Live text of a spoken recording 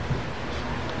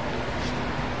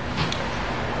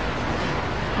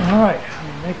All right,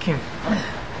 I'm making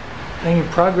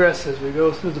progress as we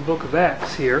go through the book of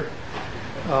Acts here.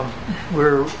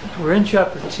 We're in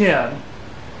chapter 10.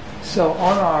 So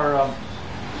on our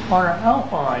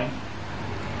outline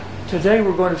today,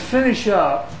 we're going to finish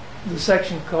up the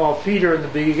section called Peter and the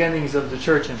Beginnings of the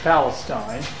Church in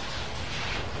Palestine,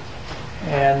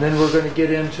 and then we're going to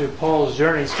get into Paul's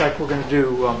journey. In fact, we're going to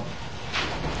do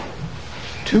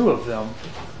two of them.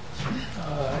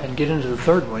 And get into the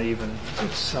third one even.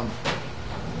 It's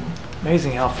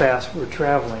amazing how fast we're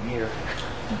traveling here.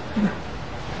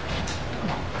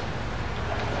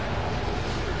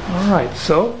 All right,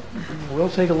 so we'll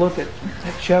take a look at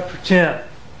chapter 10.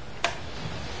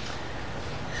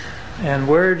 And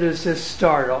where does this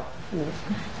start?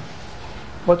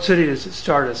 What city does it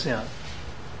start us in?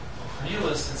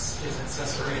 Cornelius is in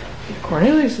Caesarea.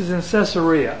 Cornelius is in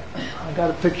Caesarea. I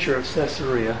got a picture of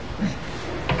Caesarea.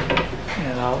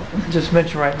 And I'll just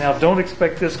mention right now, don't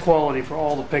expect this quality for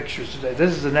all the pictures today.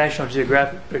 This is a National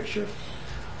Geographic picture.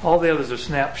 All the others are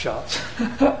snapshots.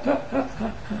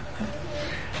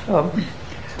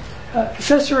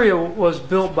 Caesarea was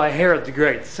built by Herod the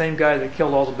Great, the same guy that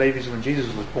killed all the babies when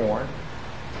Jesus was born.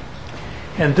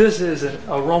 And this is a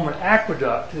Roman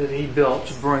aqueduct that he built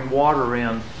to bring water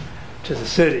in to the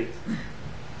city.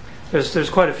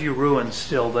 There's quite a few ruins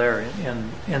still there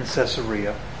in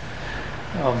Caesarea.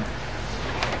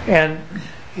 And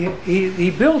he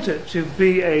built it to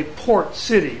be a port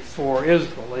city for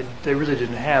Israel. They really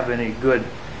didn't have any good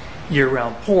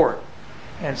year-round port,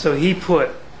 and so he put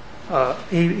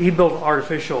he built an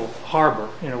artificial harbor,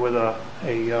 with a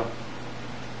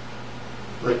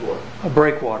breakwater. A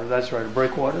breakwater. That's right, a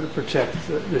breakwater to protect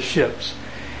the ships.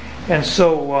 And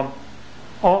so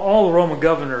all the Roman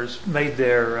governors made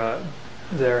their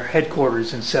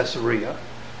headquarters in Caesarea.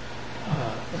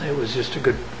 It was just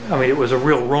it was a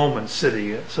real Roman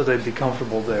city, so they'd be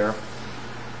comfortable there.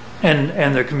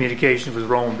 And their communication with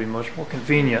Rome would be much more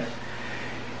convenient.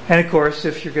 And of course,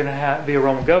 if you're going to be a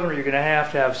Roman governor, you're going to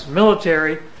have some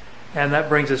military. And that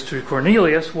brings us to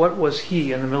Cornelius. What was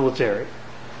he in the military?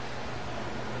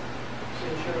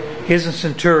 Centurion. He's a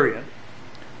centurion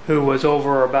who was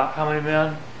over about how many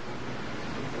men?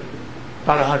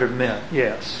 About 100 men,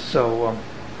 yes. So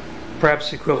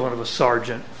perhaps the equivalent of a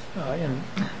sergeant in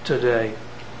today.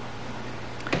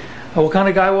 What kind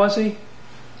of guy was he?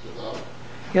 Devout.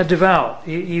 Yeah, devout.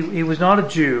 He was not a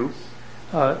Jew.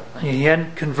 He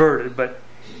hadn't converted, but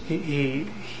he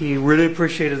really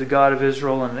appreciated the God of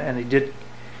Israel, and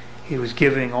he was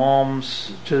giving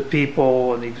alms to the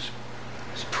people, and he was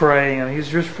praying. He was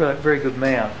just a very good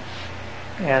man.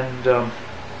 And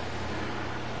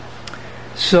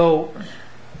so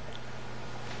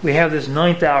we have this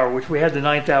ninth hour, which we had the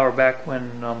ninth hour back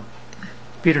when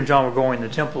Peter and John were going to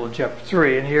the temple in chapter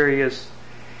 3, and here he is.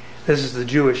 This is the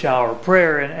Jewish hour of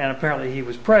prayer, and apparently he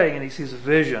was praying, and he sees a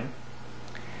vision,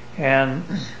 and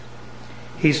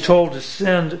he's told to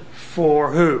send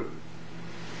for who?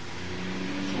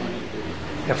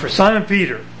 Yeah, for Simon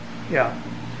Peter. Yeah.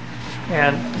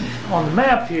 And on the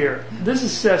map here, this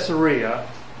is Caesarea.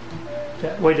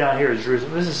 Way down here is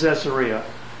Jerusalem. This is Caesarea.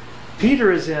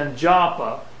 Peter is in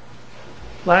Joppa.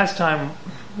 Last time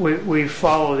we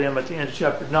followed him at the end of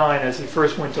chapter 9 as he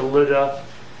first went to Lydda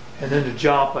and then to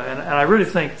Joppa. And I really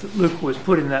think that Luke was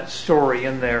putting that story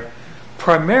in there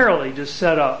primarily to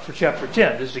set up for chapter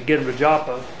 10, just to get him to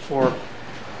Joppa for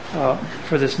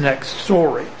this next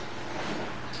story.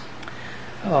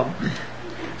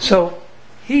 So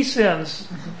he sends,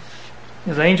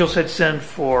 the angel said send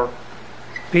for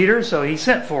Peter, so he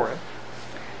sent for him.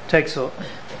 Takes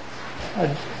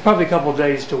probably a couple of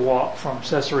days to walk from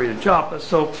Caesarea to Joppa.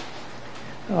 So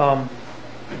the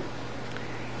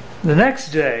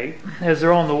next day, as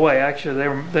they're on the way, actually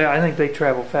I think they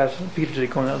travel faster than Peter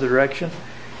did, going the other direction.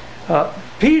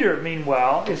 Peter,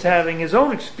 meanwhile, is having his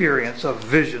own experience of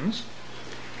visions.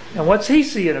 And what's he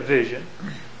see in a vision?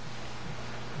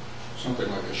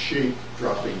 Something like a sheep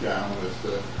dropping down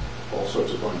with all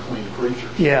sorts of unclean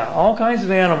creatures. Yeah, all kinds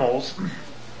of animals.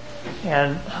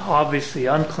 And obviously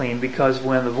unclean, because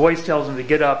when the voice tells him to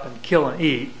get up and kill and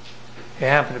eat, it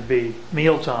happened to be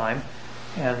mealtime,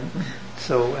 and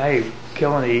so, hey,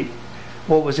 kill and eat.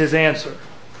 What was his answer?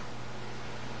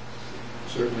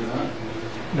 Certainly not.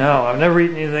 No, I've never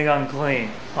eaten anything unclean,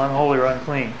 unholy or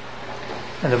unclean.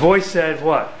 And the voice said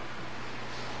what?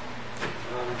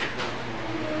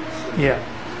 Yeah.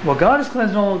 Well, God is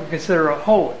cleansed, no longer consider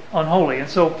unholy. And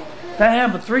so that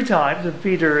happened 3 times, and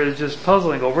Peter is just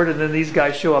puzzling over it. And then these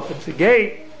guys show up at the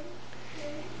gate,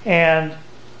 and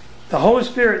the Holy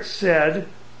Spirit said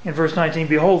in verse 19,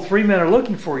 "Behold, 3 men are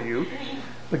looking for you.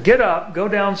 But get up, go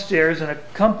downstairs, and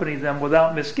accompany them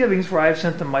without misgivings, for I have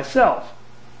sent them myself.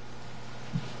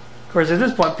 Of course, at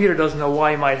this point, Peter doesn't know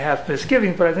why he might have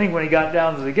misgivings, but I think when he got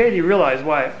down to the gate, he realized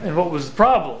why and what was the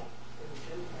problem.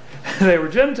 They were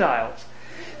Gentiles.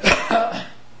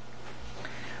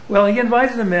 Well, he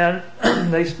invited them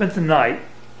in. They spent the night.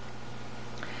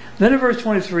 Then in verse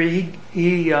 23,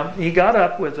 he got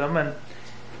up with them,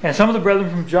 and some of the brethren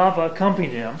from Joppa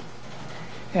accompanied him,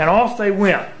 and off they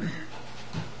went.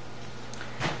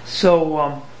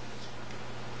 So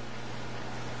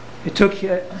it took,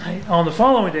 on the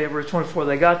following day, verse 24,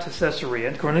 they got to Caesarea,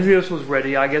 and Cornelius was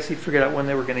ready. I guess he figured out when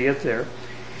they were going to get there.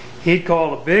 He'd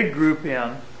called a big group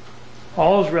in,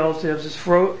 all his relatives,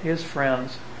 his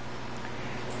friends.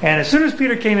 And as soon as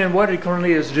Peter came in, what did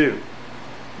Cornelius do?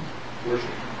 Worship.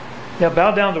 Yeah,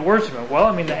 bow down to worship him. Well,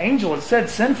 I mean, the angel had said,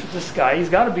 send for this guy. He's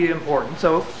got to be important.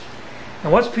 So,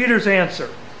 and what's Peter's answer?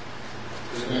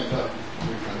 Stand up.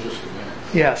 I'm just a man.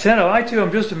 Yeah, stand up. I too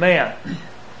am just a man.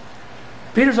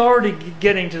 Peter's already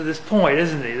getting to this point,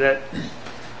 isn't he? That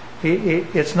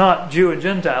it's not Jew and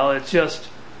Gentile. It's just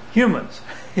humans.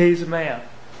 He's a man.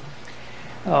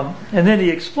 And then he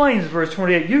explains, verse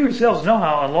 28, you yourselves know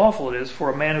how unlawful it is for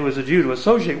a man who is a Jew to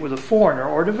associate with a foreigner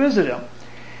or to visit him.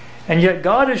 And yet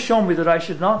God has shown me that I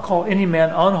should not call any man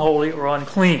unholy or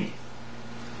unclean.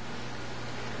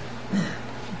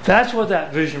 That's what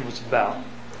that vision was about.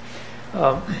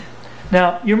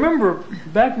 Now, you remember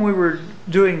back when we were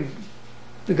doing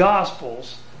the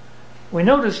Gospels, we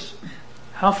noticed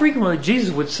how frequently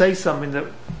Jesus would say something that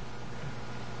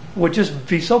would just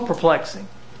be so perplexing.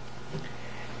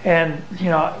 And,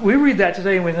 we read that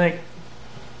today and we think,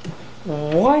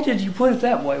 why did you put it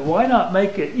that way? Why not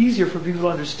make it easier for people to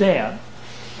understand?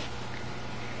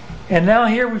 And now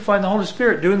here we find the Holy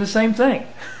Spirit doing the same thing.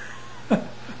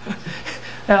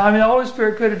 Now, the Holy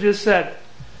Spirit could have just said,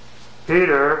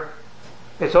 Peter,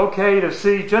 it's okay to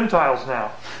see Gentiles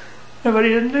now. But he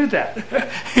didn't do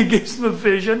that. He gives them a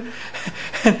vision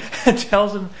and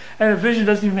tells them, and the vision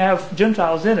doesn't even have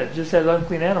Gentiles in it, it just has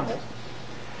unclean animals.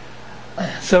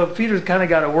 So Peter's kind of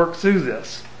got to work through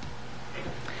this.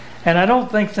 And I don't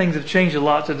think things have changed a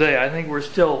lot today. I think we're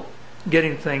still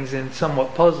getting things in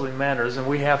somewhat puzzling manners, and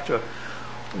we have to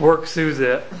work through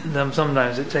them.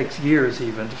 Sometimes it takes years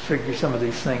even to figure some of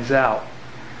these things out.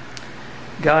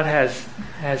 God has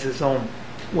His own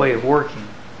way of working.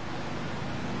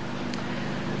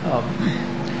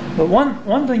 But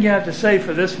one thing you have to say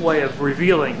for this way of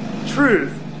revealing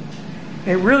truth,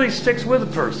 it really sticks with a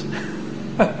person.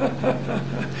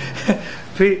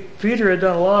 Peter had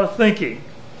done a lot of thinking.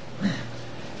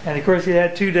 And of course he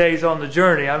had 2 days on the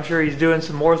journey. I'm sure he's doing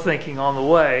some more thinking on the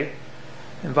way.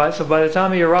 And so by the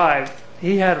time he arrived,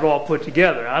 he had it all put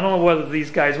together. I don't know whether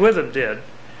these guys with him did.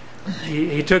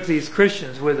 He took these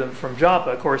Christians with him from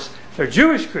Joppa. Of course, they're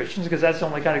Jewish Christians because that's the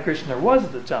only kind of Christian there was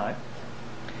at the time.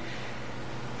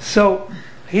 So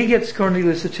he gets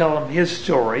Cornelius to tell him his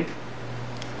story.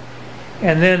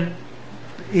 And then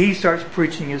he starts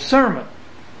preaching his sermon.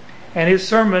 And his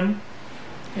sermon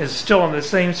is still on the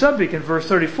same subject in verse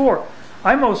 34.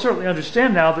 I most certainly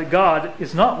understand now that God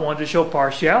is not one to show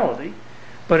partiality,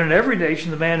 but in every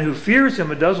nation the man who fears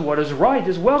him and does what is right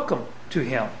is welcome to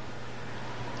him.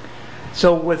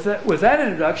 So with that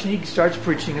introduction, he starts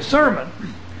preaching a sermon.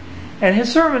 And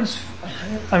his sermons,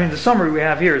 the summary we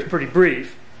have here is pretty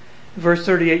brief. Verse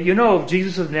 38, you know of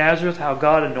Jesus of Nazareth, how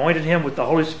God anointed him with the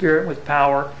Holy Spirit and with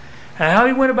power, and how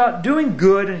he went about doing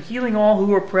good and healing all who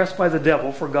were oppressed by the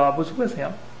devil, for God was with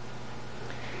him.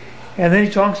 And then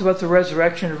he talks about the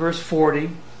resurrection in verse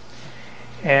 40,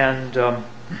 and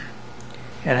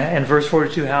verse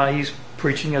 42, how he's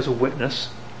preaching as a witness.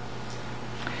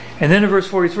 And then in verse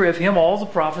 43, of him all the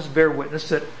prophets bear witness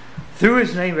that through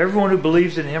his name everyone who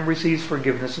believes in him receives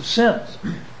forgiveness of sins.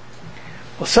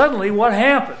 Well, suddenly what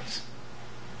happens?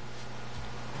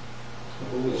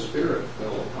 The Holy Spirit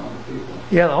fell upon the people.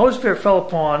 Yeah, the Holy Spirit fell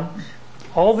upon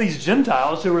all these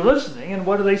Gentiles who were listening, and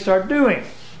what do they start doing?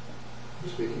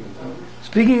 Speaking in tongues.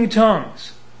 Speaking in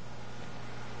tongues.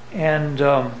 And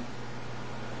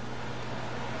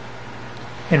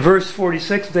in verse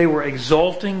 46, they were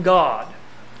exalting God,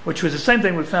 which was the same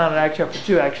thing we found in Acts chapter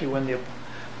 2, actually, when the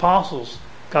apostles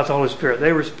got the Holy Spirit.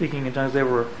 They were speaking in tongues. They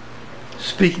were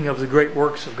speaking of the great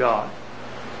works of God.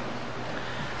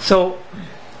 So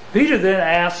Peter then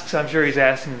asks, I'm sure he's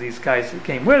asking these guys that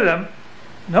came with him,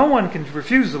 no one can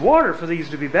refuse the water for these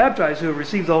to be baptized who have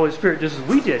received the Holy Spirit just as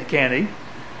we did, can he?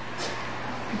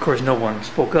 Of course, no one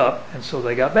spoke up, and so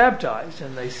they got baptized,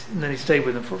 and then he stayed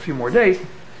with them for a few more days.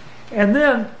 And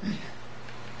then,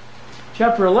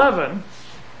 chapter 11,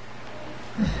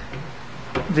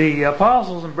 the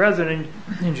apostles and brethren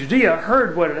in Judea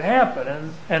heard what had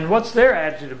happened, and what's their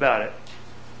attitude about it?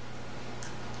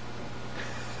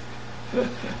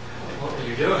 What were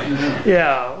you doing?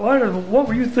 Yeah, what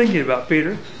were you thinking about,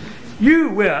 Peter? You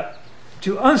went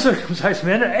to uncircumcised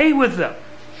men and ate with them.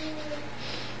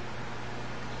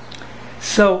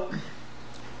 So,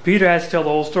 Peter has to tell the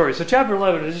whole story. So chapter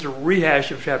 11 is just a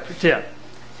rehash of chapter 10.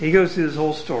 He goes through this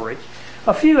whole story.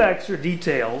 A few extra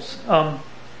details. Let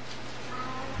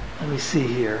me see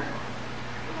here.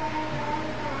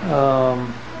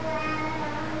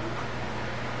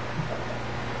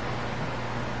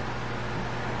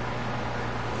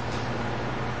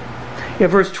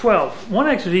 Verse 12. One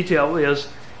extra detail is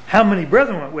how many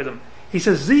brethren went with him. He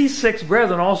says, these 6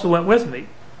 brethren also went with me.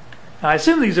 Now, I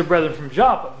assume these are brethren from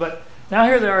Joppa, but now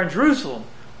here they are in Jerusalem.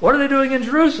 What are they doing in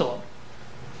Jerusalem?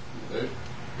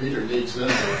 Peter needs them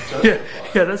to testify.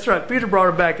 Yeah, that's right. Peter brought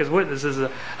them back as witnesses,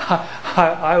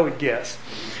 I would guess.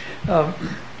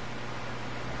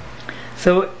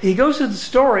 So he goes through the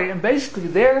story, and basically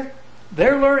they're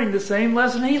learning the same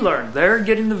lesson he learned. They're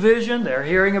getting the vision. They're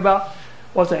hearing about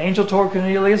what the angel told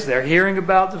Cornelius. They're hearing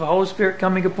about the Holy Spirit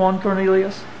coming upon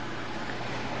Cornelius.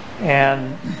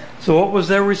 And so what was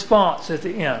their response at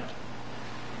the end?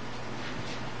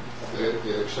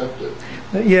 They accepted.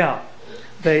 Yeah.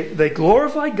 They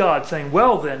glorified God, saying,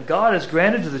 well then, God has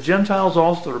granted to the Gentiles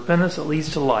also the repentance that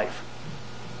leads to life.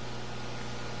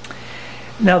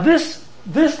 Now this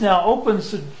now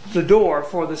opens the door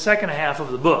for the second half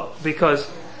of the book, because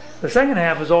the second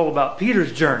half is all about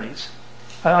Peter's journeys.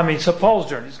 So Paul's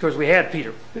journeys, because we had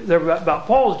Peter. They're about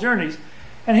Paul's journeys,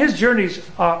 and his journeys,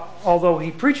 although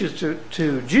he preaches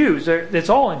to Jews, it's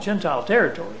all in Gentile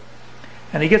territory.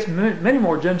 And he gets many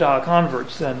more Gentile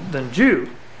converts than Jew.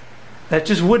 That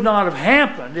just would not have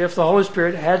happened if the Holy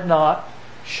Spirit had not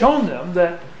shown them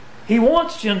that he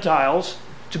wants Gentiles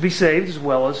to be saved as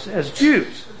well as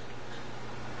Jews.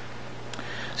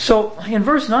 So in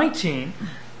verse 19,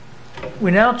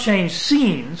 we now change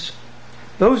scenes.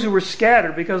 Those who were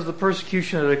scattered because of the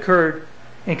persecution that occurred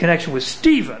in connection with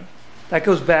Stephen, that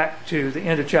goes back to the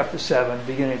end of chapter 7,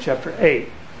 beginning of chapter 8,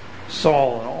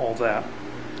 Saul and all that.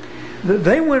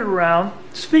 They went around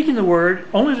speaking the word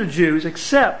only to Jews,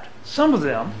 except some of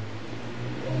them,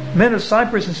 men of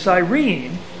Cyprus and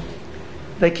Cyrene.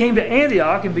 They came to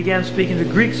Antioch and began speaking to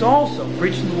Greeks also,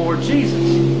 preaching the Lord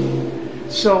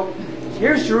Jesus. So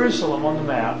here's Jerusalem on the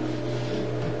map,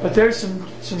 but there's some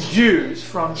Jews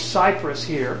from Cyprus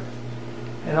here,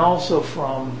 and also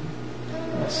from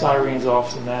Cyrene's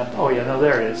off the map. Oh yeah, no,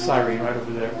 there it is, Cyrene right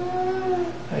over there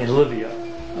in Libya.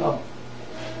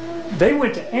 They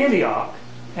went to Antioch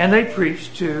and they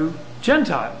preached to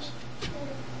Gentiles.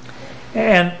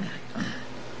 And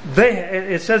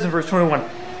it says in verse 21,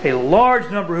 a large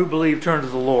number who believe turned to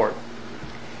the Lord.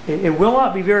 It will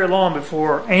not be very long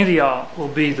before Antioch will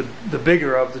be the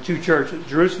bigger of the two churches.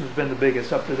 Jerusalem has been the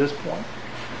biggest up to this point,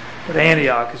 but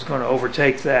Antioch is going to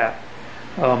overtake that.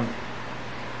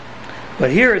 But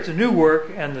here it's a new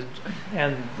work, and the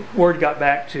word got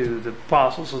back to the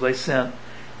apostles, so they sent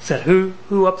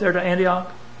who up there to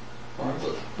Antioch?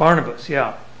 Barnabas,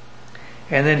 yeah.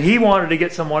 And then he wanted to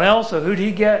get someone else, so who did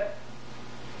he get?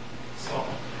 Saul.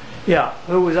 Yeah,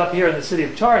 who was up here in the city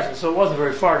of Tarsus, so it wasn't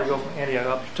very far to go from Antioch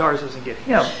up to Tarsus and get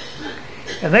him.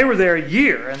 And they were there a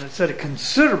year, and it said a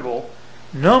considerable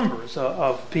numbers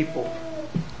of people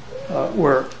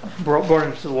were brought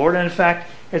into the Lord. And in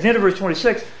fact, at the end of verse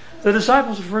 26, the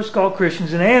disciples were first called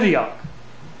Christians in Antioch.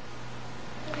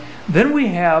 Then we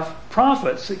have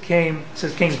prophets that came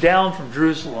down from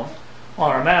Jerusalem.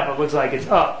 On our map it looks like it's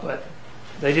up, but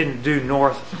they didn't do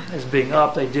north as being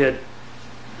up, they did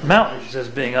mountains as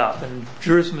being up. And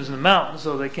Jerusalem is in the mountains,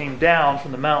 so they came down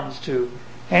from the mountains to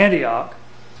Antioch.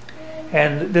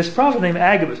 And this prophet named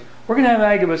Agabus, we're going to have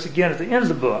Agabus again at the end of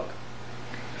the book.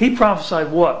 He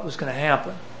prophesied what was going to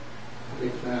happen? A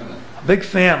big famine. A big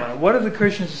famine. What did the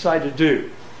Christians decide to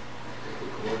do?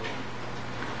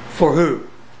 For who?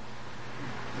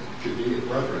 Judean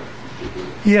brethren.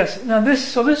 Yes. Now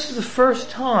this is the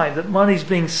first time that money's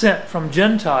being sent from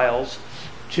Gentiles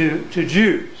to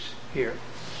Jews here.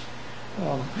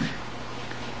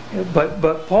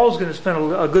 But Paul's going to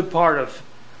spend a good part of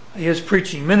his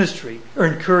preaching ministry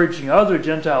encouraging other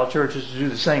Gentile churches to do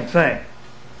the same thing,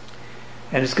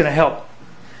 and it's going to help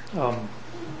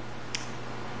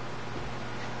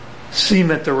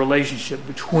cement the relationship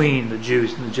between the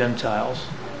Jews and the Gentiles.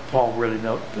 Paul really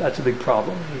knows that's a big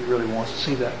problem. He really wants to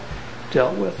see that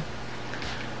dealt with.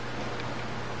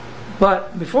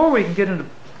 But before we can get into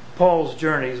Paul's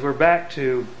journeys, we're back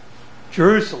to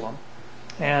Jerusalem,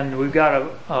 and we've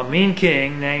got a mean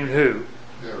king named who?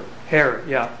 Herod,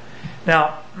 yeah.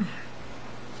 Now,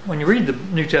 when you read the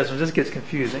New Testament, this gets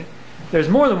confusing. There's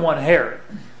more than one Herod.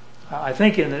 I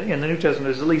think in the New Testament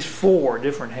there's at least 4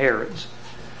 different Herods.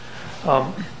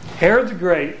 Herod the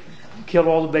Great killed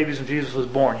all the babies when Jesus was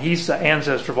born. He's the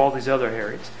ancestor of all these other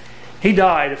Herods. He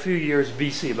died a few years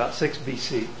BC, about 6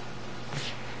 BC.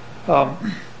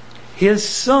 His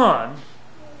son,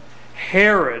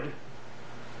 Herod,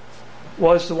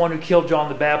 was the one who killed John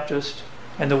the Baptist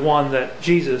and the one that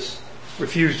Jesus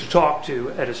refused to talk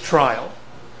to at his trial.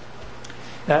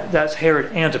 That's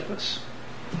Herod Antipas.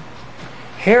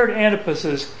 Herod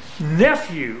Antipas's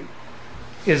nephew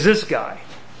is this guy.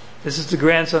 This is the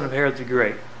grandson of Herod the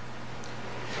Great.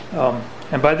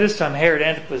 And by this time, Herod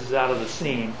Antipas is out of the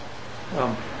scene.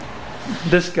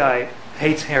 This guy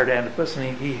hates Herod Antipas,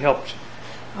 and he helped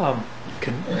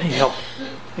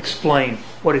explain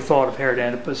what he thought of Herod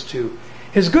Antipas to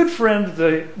his good friend,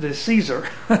 the Caesar.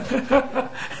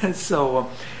 And so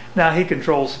now he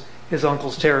controls his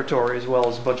uncle's territory as well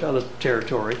as a bunch of other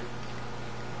territory.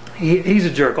 He's a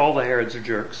jerk. All the Herods are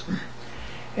jerks.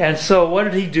 And so what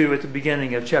did he do at the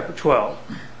beginning of chapter 12?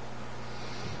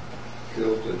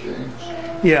 Killed James.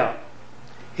 Yeah.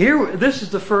 This is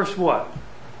the first what?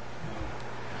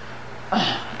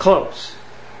 Close.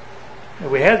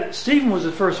 Stephen was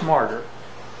the first martyr.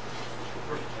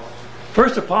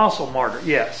 First apostle martyr,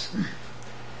 yes.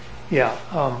 Yeah.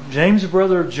 James, the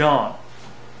brother of John.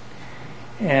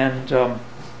 And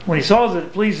when he saw that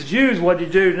it pleased the Jews, what did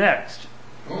he do next?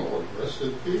 Oh,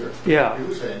 arrested Peter. Yeah. He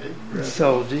was handy.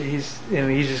 So he's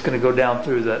just going to go down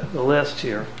through the list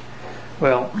here.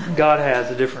 Well, God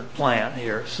has a different plan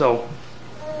here. So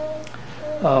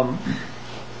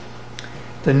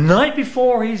the night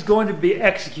before he's going to be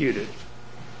executed,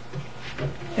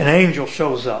 an angel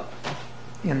shows up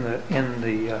in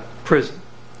the prison.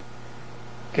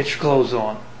 Get your clothes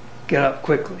on. Get up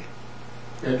quickly.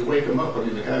 You had to wake him up. I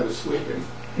mean, the guy was sleeping.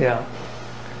 Yeah.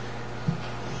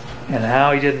 And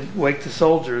how he didn't wake the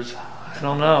soldiers, I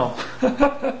don't know.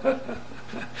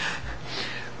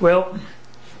 Well,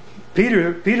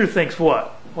 Peter thinks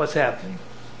what? What's happening?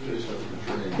 He's having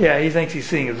a dream. Yeah, he thinks he's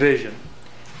seeing a vision.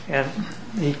 And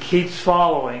he keeps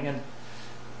following. And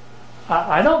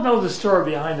I don't know the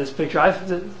story behind this picture.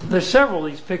 There's several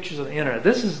of these pictures on the internet.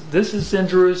 This is in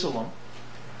Jerusalem.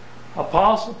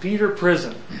 Apostle Peter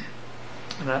prison.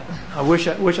 And I wish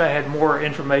I had more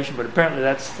information, but apparently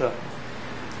that's the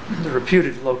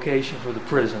reputed location for the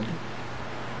prison.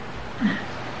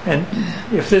 And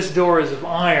if this door is of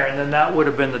iron, then that would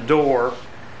have been the door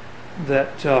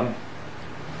that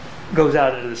goes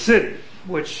out into the city.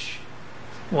 Which,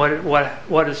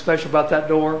 what is special about that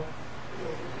door?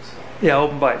 Yeah,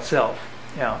 open by itself.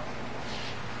 Yeah.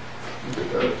 You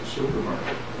get that at the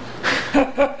supermarket.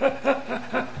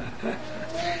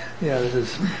 Yeah, this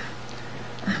is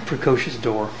a precocious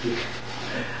door.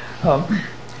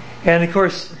 And of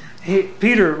course,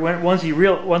 Peter, once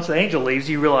the angel leaves,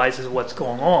 he realizes what's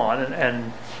going on,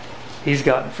 and he's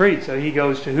gotten freed. So he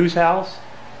goes to whose house?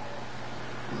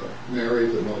 Mary,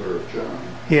 the mother of John.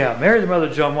 Yeah, Mary, the mother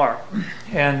of John Mark.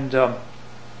 And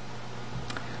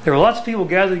there were lots of people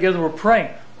gathered together and were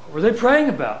praying. What were they praying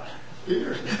about?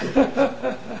 Peter.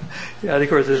 Yeah, of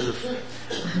course,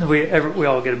 we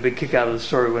all get a big kick out of the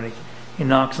story when he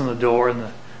knocks on the door, and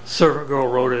the servant girl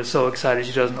Rhoda is so excited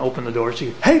she doesn't open the door. She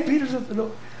goes, "Hey, Peter's at the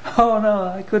door." Oh no,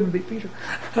 I couldn't be Peter.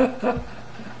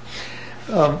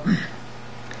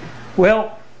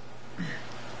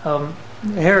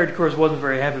 Herod, of course, wasn't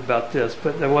very happy about this,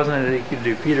 but there wasn't anything he could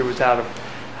do. Peter was out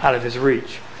of his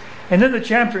reach. And then the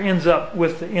chapter ends up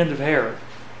with the end of Herod.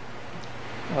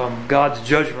 God's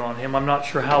judgment on him. I'm not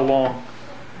sure how long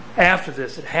after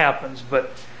this it happens,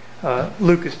 but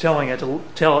Luke is telling it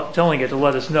to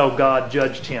let us know God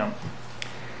judged him.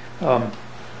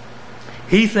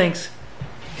 He thinks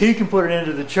he can put an end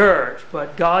to the church,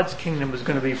 but God's kingdom is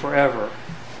going to be forever.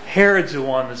 Herod's the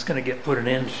one that's going to get put an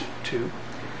end to.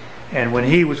 And when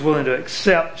he was willing to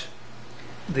accept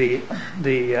the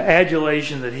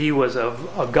adulation that he was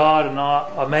a god and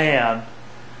not a man,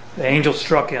 the angel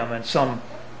struck him, and it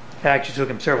actually took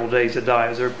him several days to die. It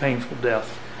was a very painful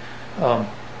death.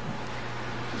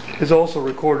 It's also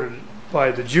recorded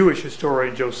by the Jewish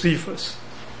historian Josephus.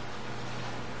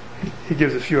 He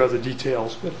gives a few other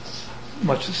details, but it's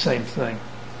much the same thing.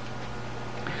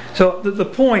 So the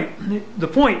point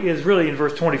is really in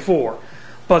verse 24.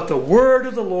 But the word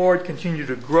of the Lord continued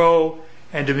to grow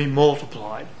and to be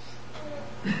multiplied.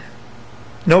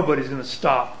 Nobody's going to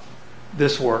stop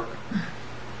this work.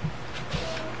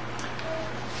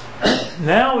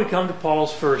 Now we come to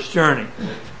Paul's first journey.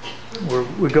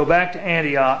 We go back to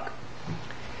Antioch.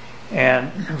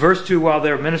 And verse 2, while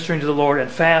they were ministering to the Lord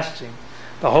and fasting,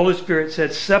 the Holy Spirit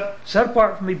said, set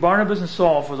apart from me Barnabas and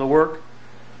Saul for the work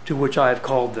to which I have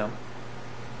called them.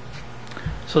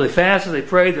 So they fasted, they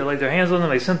prayed, they laid their hands on them,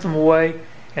 they sent them away.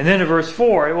 And then in verse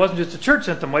 4, it wasn't just the church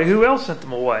sent them away. Who else sent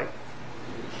them away?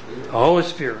 The Holy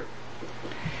Spirit.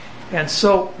 And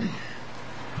so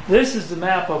this is the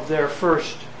map of their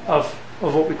first, of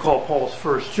what we call Paul's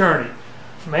first journey.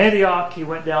 From Antioch, he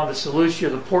went down to Seleucia,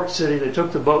 the port city. They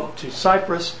took the boat to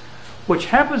Cyprus, which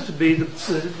happens to be the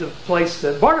place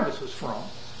that Barnabas was from.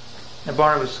 And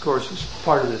Barnabas, of course, was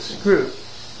part of this group.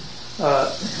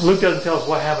 Luke doesn't tell us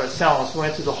what happened at Salamis. We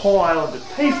went through the whole island of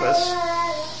Paphos.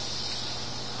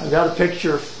 I've got a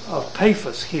picture of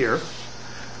Paphos here.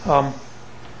 And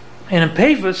in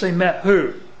Paphos, they met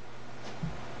who?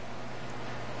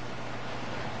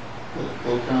 The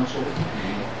proconsul.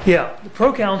 Yeah, the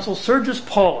proconsul Sergius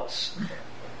Paulus.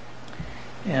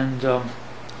 And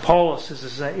Paulus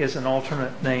is an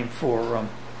alternate name for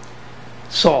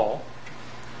Saul.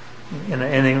 In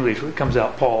English, it comes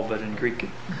out Paul, but in Greek,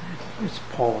 it's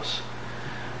Paulus.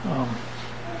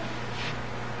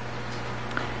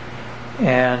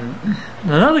 And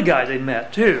another guy they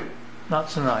met too, not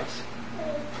so nice.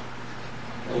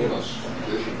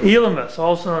 Elymas,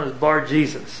 also known as Bar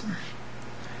Jesus.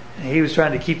 And he was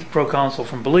trying to keep the proconsul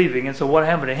from believing, and so what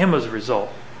happened to him as a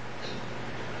result?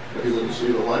 He didn't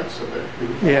see the lights of it.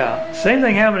 Yeah, same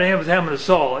thing happened to him as happened to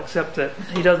Saul, except that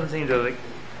he doesn't seem to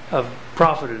have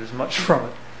profited as much from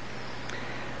it.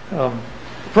 The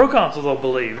proconsul, though,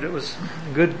 believed. It was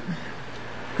a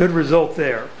good result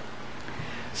there.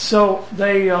 So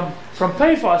they, from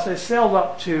Paphos, they sailed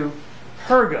up to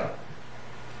Perga.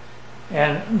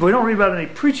 And we don't read about any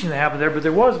preaching that happened there, but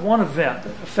there was one event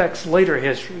that affects later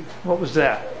history. What was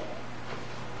that?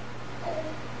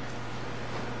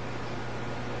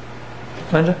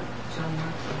 Linda? John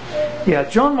Mark. Yeah,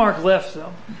 John Mark left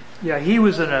them. Yeah, he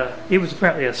was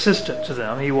apparently assistant to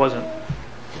them. He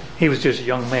was just a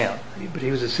young man, but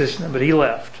he was assistant, but he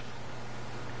left.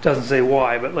 Doesn't say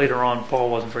why, but later on Paul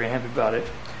wasn't very happy about it.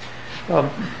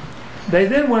 They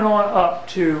then went on up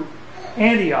to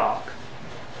Antioch.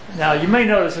 Now you may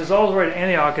notice there's all the way to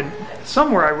Antioch, and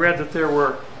somewhere I read that there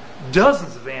were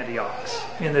dozens of Antiochs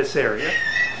in this area,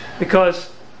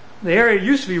 because the area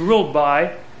used to be ruled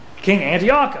by King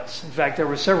Antiochus. In fact, there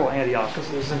were several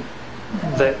Antiochuses,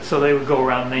 so they would go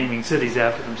around naming cities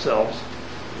after themselves.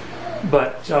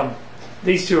 But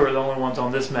these two are the only ones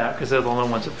on this map because they're the only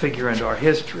ones that figure into our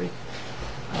history.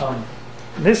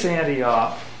 This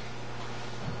Antioch,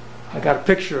 I got a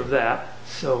picture of that.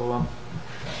 So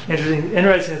interesting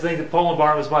to think that Paul and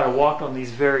Barnabas might have walked on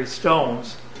these very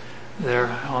stones there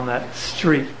on that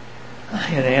street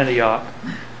in Antioch.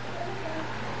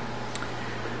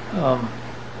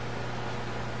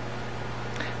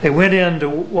 They went into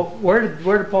where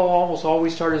did Paul almost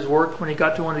always start his work when he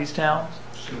got to one of these towns?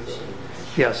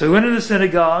 Yeah, so he went to the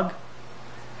synagogue,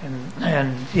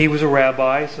 and he was a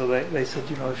rabbi. So they said,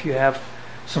 if you have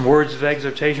some words of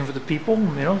exhortation for the people,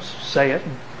 say it.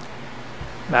 And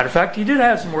matter of fact, he did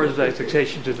have some words of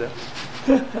exhortation to them.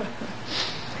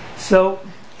 So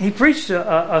he preached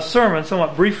a sermon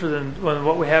somewhat briefer than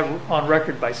what we have on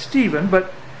record by Stephen,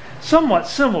 but somewhat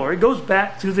similar. It goes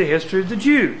back through the history of the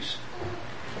Jews.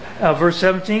 Verse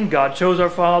 17, God chose our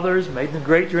fathers, made them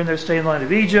great during their stay in the land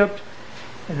of Egypt.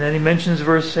 And then he mentions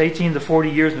verse 18, the 40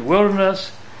 years in the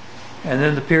wilderness. And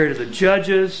then the period of the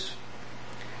judges.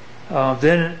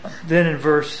 Then in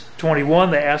verse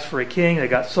 21, they asked for a king. They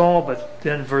got Saul. But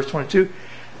then in verse 22,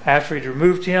 after he'd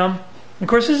removed him. And of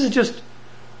course, this is just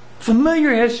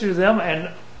familiar history to them.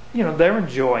 And, they're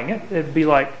enjoying it. It'd be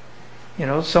like,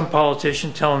 some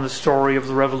politician telling the story of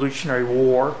the Revolutionary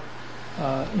War.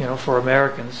 For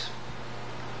Americans.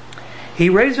 He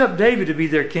raised up David to be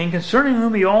their king, concerning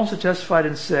whom he also testified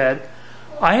and said,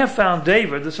 I have found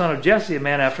David, the son of Jesse, a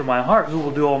man after my heart, who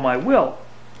will do all my will.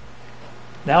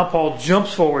 Now Paul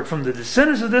jumps forward. From the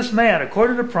descendants of this man,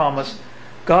 according to promise,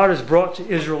 God has brought to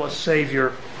Israel a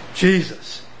Savior,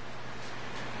 Jesus.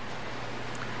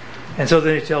 And so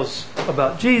then he tells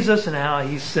about Jesus and how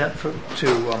he's sent for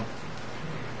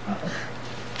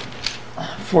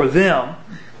them.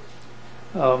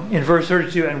 In verse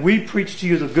 32, and we preach to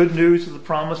you the good news of the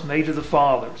promise made to the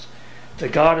fathers,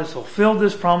 that God has fulfilled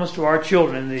this promise to our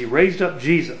children, and that he raised up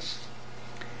Jesus.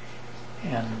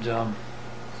 And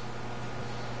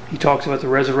he talks about the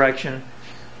resurrection,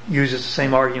 uses the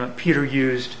same argument Peter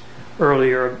used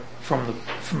earlier from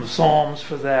the Psalms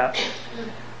for that.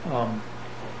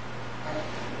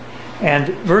 And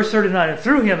verse 39, and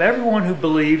through him everyone who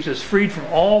believes is freed from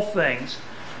all things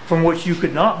from which you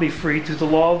could not be freed through the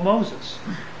law of Moses.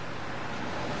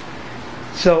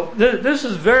 So this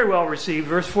is very well received.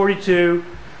 Verse 42,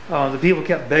 the people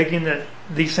kept begging that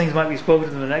these things might be spoken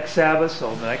to them the next Sabbath.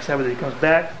 So the next Sabbath he comes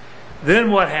back. Then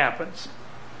what happens?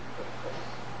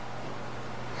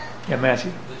 Yeah,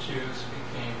 Matthew. The Jews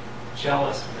became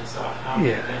jealous when they saw how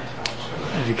many Gentiles showed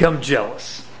up. They become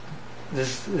jealous.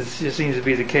 This just seems to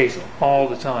be the case all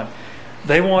the time.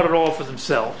 They want it all for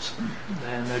themselves,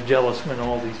 and they're jealous when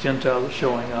all these Gentiles are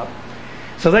showing up.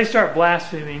 So they start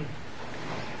blaspheming.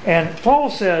 And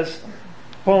Paul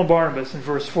and Barnabas in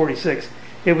verse 46,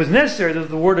 it was necessary that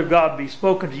the word of God be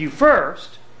spoken to you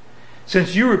first,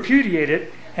 since you repudiate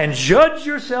it, and judge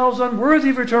yourselves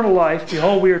unworthy of eternal life.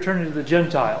 Behold, we are turning to the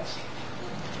Gentiles.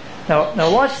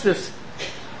 Now watch this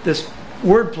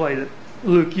wordplay that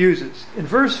Luke uses. In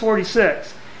verse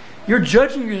 46, you're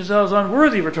judging yourselves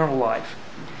unworthy of eternal life.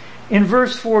 In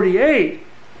verse 48,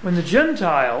 when the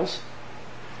Gentiles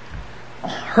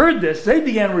heard this, they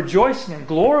began rejoicing and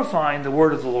glorifying the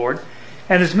word of the Lord,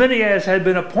 and as many as had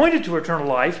been appointed to eternal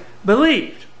life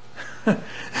believed.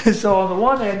 So on the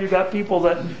one hand, you got people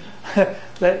that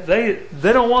they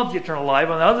don't want the eternal life.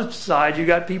 On the other side, you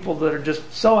got people that are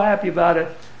just so happy about it,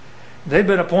 they've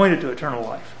been appointed to eternal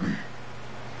life.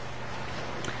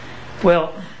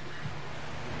 Well,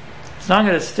 it's not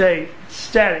going to stay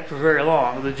static for very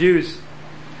long. The Jews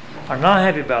are not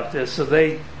happy about this, so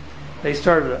they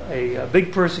started a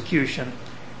big persecution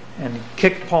and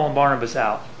kicked Paul and Barnabas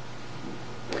out.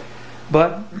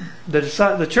 But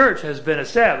the church has been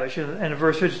established, and in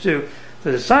verse 52,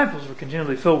 the disciples were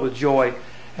continually filled with joy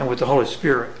and with the Holy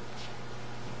Spirit.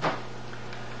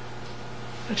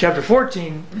 Chapter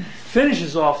 14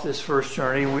 finishes off this first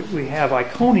journey. We have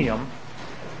Iconium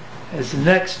as the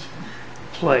next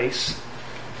place.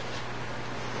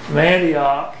 From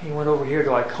Antioch, he went over here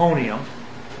to Iconium.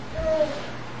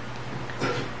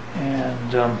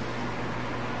 And let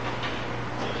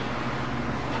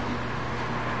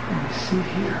me see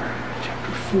here,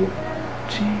 chapter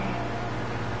 14.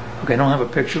 Okay, I don't have a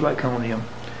picture of Iconium.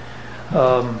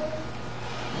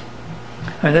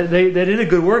 And they did a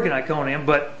good work in Iconium,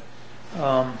 but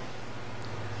then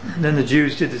the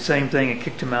Jews did the same thing and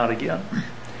kicked him out again.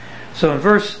 So in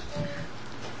verse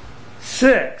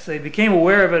 6, they became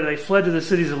aware of it and they fled to the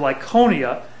cities of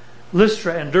Lycaonia,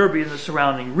 Lystra, and Derbe in the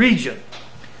surrounding region.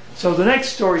 So the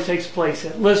next story takes place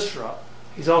at Lystra.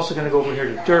 He's also going to go over here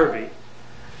to Derbe.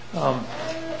 And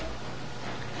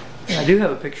I do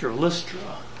have a picture of Lystra.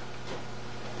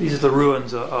 These are the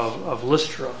ruins of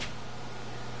Lystra.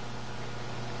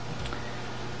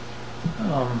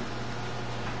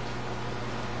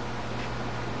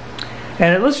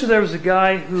 And at Lystra there was a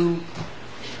guy who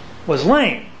was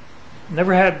lame,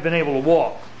 never had been able to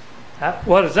walk.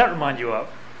 What does that remind you of?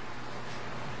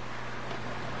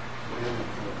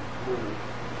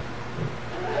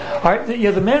 All right,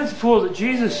 the man at the pool that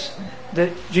Jesus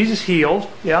healed,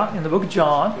 in the book of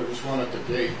John. There was one at the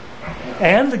gate.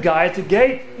 And the guy at the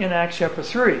gate in Acts chapter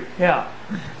 3. Yeah.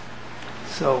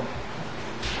 So,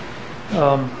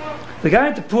 the guy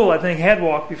at the pool, I think, had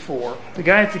walked before. The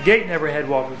guy at the gate never had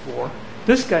walked before.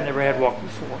 This guy never had walked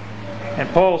before. And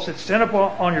Paul said, stand up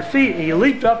on your feet. And he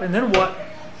leaped up, and then what?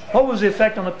 What was the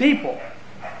effect on the people?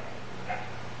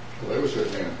 Well, they were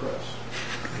certainly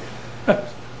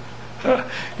impressed.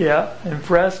 Yeah,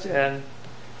 impressed and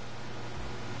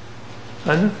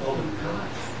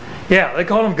yeah, they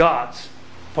called them gods.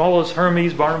 Paul is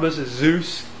Hermes, Barnabas is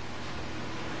Zeus,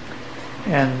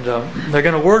 and they're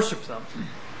going to worship them.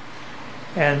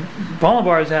 And Paul and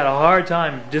Barnabas had a hard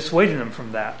time dissuading them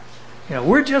from that.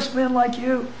 We're just men like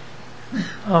you,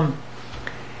 and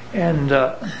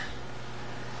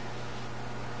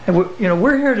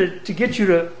we're here to get you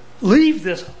to leave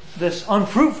this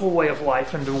unfruitful way of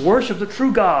life and to worship the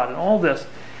true God and all this.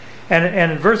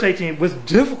 And in verse 18, with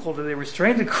difficulty they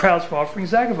restrained the crowds from offering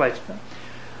sacrifice to them.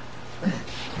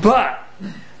 But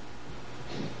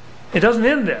it doesn't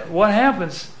end there. What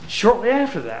happens shortly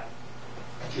after that?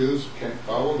 Jews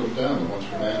followed them down, the ones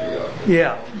from Antioch.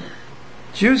 Yeah.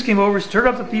 Jews came over, stirred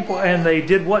up the people, and they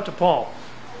did what to Paul?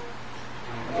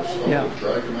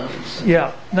 Dragged him out.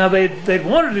 Yeah. Now they'd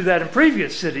wanted to do that in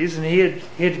previous cities, and he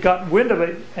had gotten wind of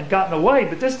it and gotten away,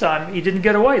 but this time he didn't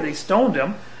get away. They stoned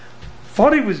him,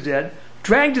 thought he was dead,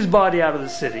 dragged his body out of the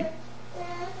city,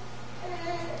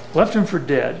 left him for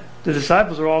dead. The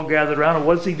disciples are all gathered around, and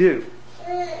what does he do?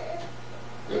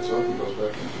 Gets up and goes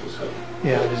back into the city.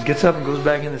 Yeah, just gets up and goes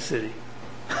back in the city.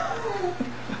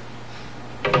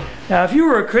 Now, if you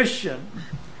were a Christian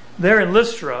there in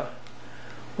Lystra,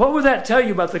 what would that tell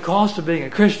you about the cost of being a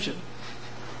Christian?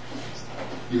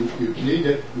 You need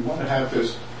it. You want to have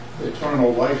this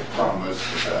eternal life promise.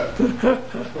 But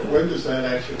when does that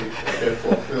actually get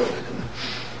fulfilled?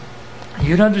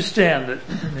 You'd understand that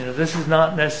this is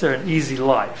not necessarily an easy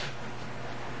life.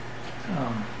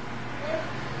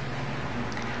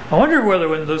 I wonder whether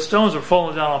when those stones were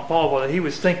falling down on Paul, whether he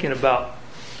was thinking about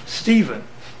Stephen.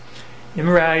 You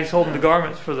remember how he's holding the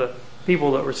garments for the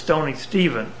people that were stoning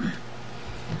Stephen?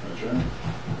 That's right.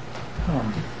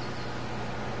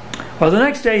 Well, the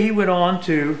next day he went on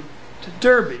to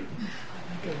Derbe.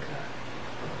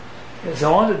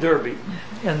 So on to Derbe.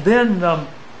 And then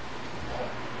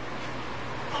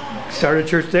started a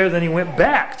church there. Then he went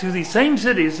back to these same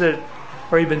cities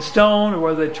where he'd been stoned or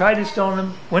where they tried to stone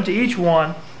him. Went to each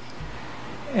one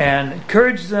and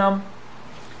encouraged them.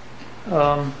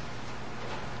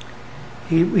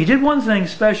 He did one thing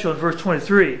special in verse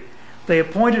 23. They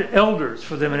appointed elders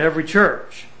for them in every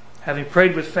church, having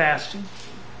prayed with fasting.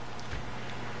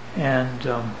 And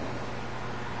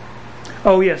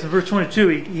in verse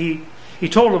 22 he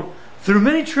told them, through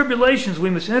many tribulations we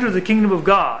must enter the kingdom of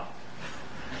God.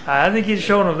 I think he'd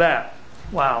shown them that.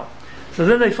 Wow. So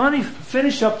then they finally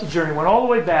finished up the journey, went all the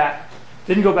way back,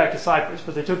 didn't go back to Cyprus,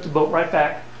 but they took the boat right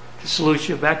back to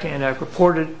Seleucia, back to Antioch,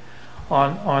 reported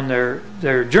on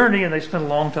their journey, and they spent a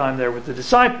long time there with the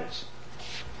disciples.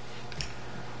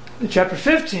 In chapter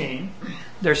 15,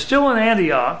 they're still in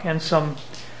Antioch, and some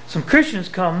Christians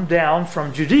come down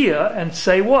from Judea and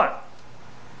say what?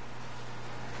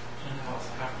 Gentiles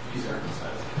have to be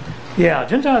circumcised. Yeah,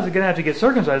 Gentiles are going to have to get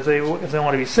circumcised if they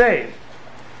want to be saved.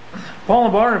 Paul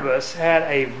and Barnabas had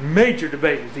a major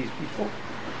debate with these people.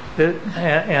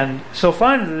 And so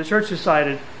finally the church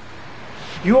decided,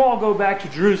 you all go back to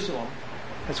Jerusalem.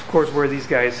 That's of course where these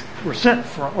guys were sent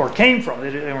from, or came from.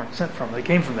 They weren't sent from, they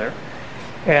came from there.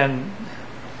 And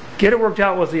get it worked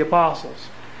out with the apostles.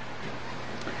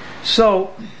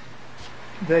 So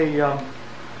they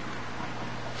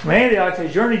from Antioch they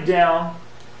journeyed down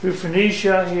through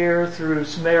Phoenicia here, through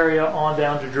Samaria, on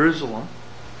down to Jerusalem.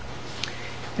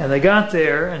 And they got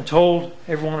there and told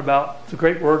everyone about the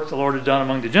great work the Lord had done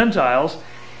among the Gentiles.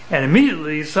 And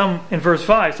immediately, in verse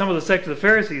 5, some of the sect of the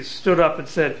Pharisees stood up and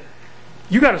said,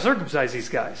 you got to circumcise these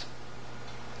guys.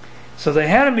 So they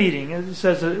had a meeting. It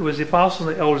says that it was the apostles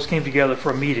and the elders came together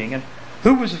for a meeting. And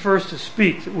who was the first to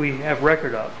speak that we have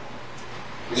record of?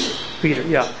 Peter,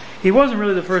 yeah. He wasn't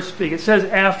really the first to speak. It says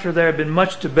after there had been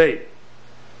much debate.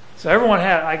 So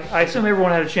I assume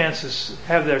everyone had a chance to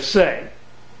have their say.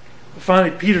 But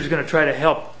finally, Peter's going to try to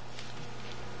help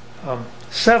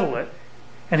settle it.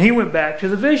 And he went back to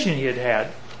the vision he had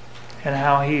and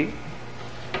how he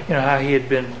had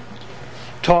been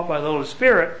taught by the Holy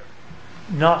Spirit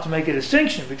not to make a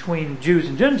distinction between Jews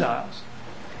and Gentiles.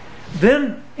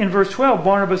 Then in verse 12,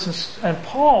 Barnabas and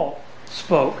Paul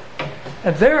spoke,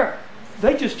 and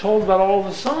they just told about all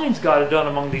the signs God had done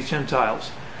among these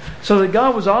Gentiles. So that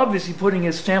God was obviously putting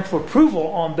his stamp of approval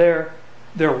on their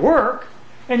work,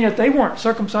 and yet they weren't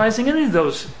circumcising any of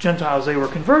those Gentiles they were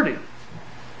converting.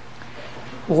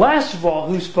 Last of all,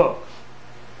 who spoke?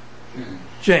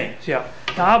 James, yeah.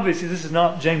 Now obviously this is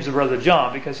not James the brother of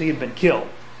John, because he had been killed.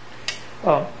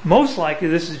 Most likely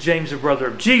this is James the brother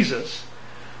of Jesus.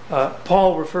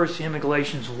 Paul refers to him in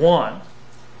Galatians 1.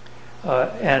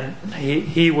 And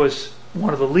he was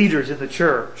one of the leaders in the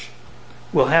church.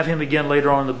 We'll have him again later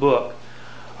on in the book.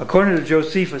 According to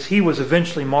Josephus, he was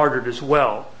eventually martyred as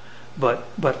well, but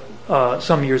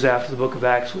some years after the book of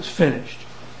Acts was finished.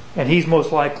 And he's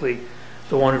most likely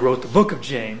the one who wrote the book of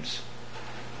James.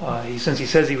 Since he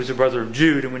says he was a brother of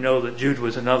Jude, and we know that Jude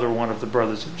was another one of the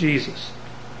brothers of Jesus.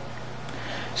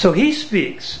 So he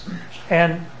speaks,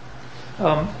 and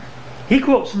he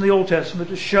quotes from the Old Testament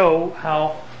to show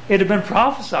how it had been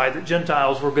prophesied that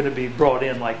Gentiles were going to be brought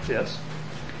in like this.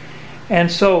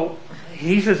 And so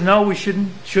he says, no, we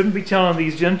shouldn't be telling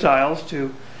these Gentiles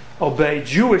to obey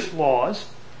Jewish laws.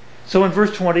 So in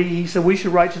verse 20, he said we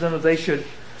should write to them that they should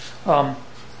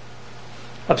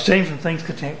abstain from things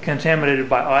contaminated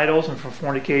by idols and from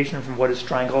fornication and from what is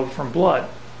strangled, from blood.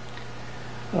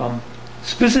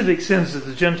 Specific sins that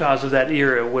the Gentiles of that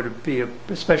era would be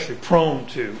especially prone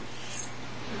to.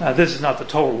 This is not the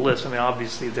total list. I mean,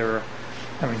 obviously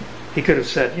he could have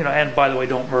said, and by the way,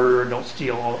 don't murder and don't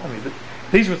steal. But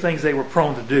these were things they were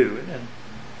prone to do, and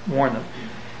warn them.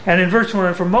 And in verse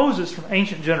 1, for Moses from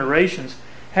ancient generations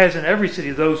has in every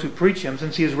city those who preach him,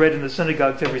 since he is read in the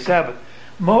synagogues every Sabbath.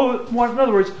 In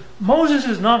other words, Moses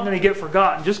is not going to get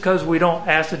forgotten just because we don't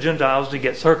ask the Gentiles to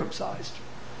get circumcised,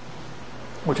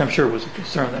 which I'm sure was a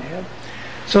concern they had.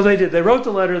 So they did. They wrote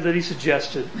the letter that he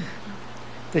suggested.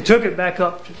 They took it back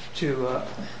up to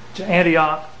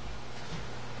Antioch.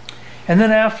 And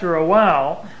then after a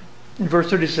while, in verse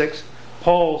 36,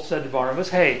 Paul said to Barnabas,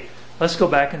 hey, let's go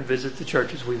back and visit the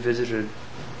churches we visited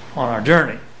on our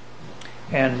journey.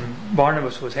 And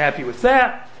Barnabas was happy with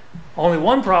that. Only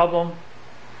one problem,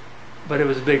 but it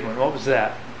was a big one. What was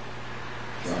that?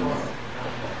 John Mark.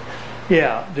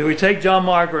 Yeah, do we take John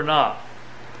Mark or not?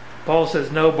 Paul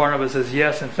says no, Barnabas says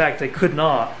yes. In fact, they could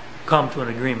not come to an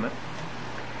agreement.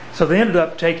 So they ended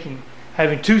up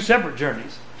having two separate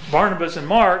journeys, Barnabas and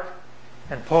Mark,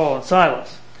 and Paul and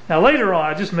Silas. Now later on,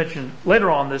 I just mentioned,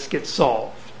 later on this gets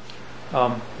solved.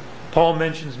 Paul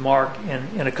mentions Mark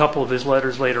in a couple of his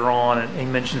letters later on, and he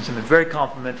mentions him in very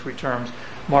complimentary terms.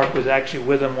 Mark was actually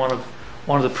with him, one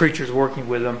of the preachers working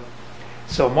with him.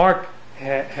 So Mark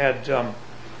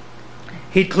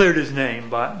he cleared his name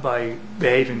by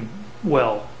behaving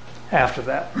well after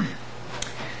that.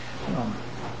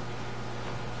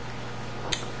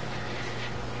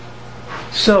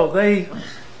 So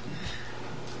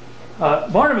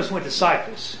Barnabas went to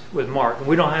Cyprus with Mark, and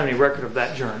we don't have any record of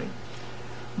that journey.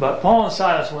 But Paul and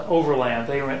Silas went overland.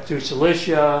 They went through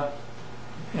Cilicia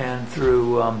and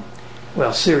through,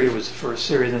 Syria was first,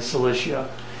 Syria, then Cilicia.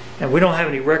 And we don't have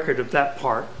any record of that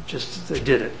part, just that they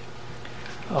did it.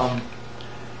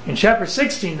 In chapter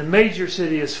 16, the major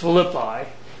city is Philippi.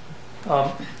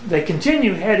 They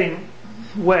continue heading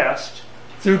west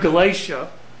through Galatia.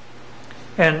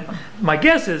 And my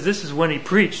guess is this is when he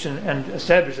preached and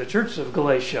established the churches of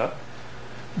Galatia.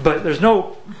 But there's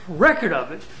no record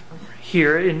of it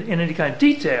here in any kind of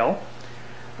detail.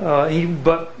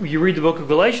 But you read the book of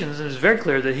Galatians and it's very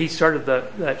clear that he started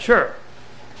that church.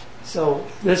 So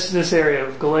this area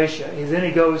of Galatia. Then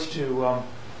he goes to...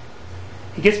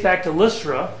 he gets back to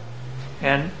Lystra,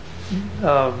 and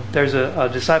there's a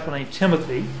disciple named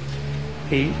Timothy.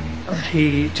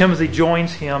 Timothy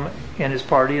joins him in his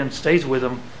party and stays with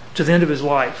him to the end of his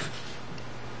life.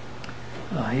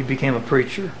 He became a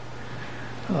preacher.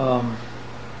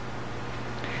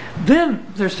 Then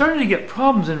they're starting to get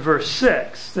problems in verse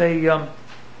 6. They've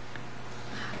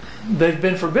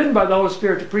been forbidden by the Holy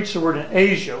Spirit to preach the word in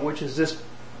Asia, which is this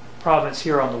province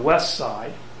here on the west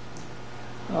side.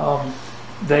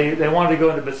 They wanted to go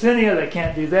into Bithynia. They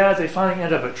can't do that. They finally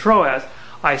end up at Troas.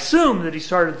 I assume that he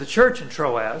started the church in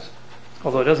Troas,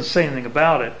 although it doesn't say anything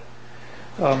about it.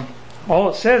 All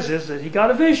it says is that he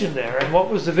got a vision there. And what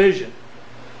was the vision?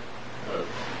 A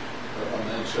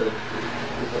man said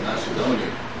with the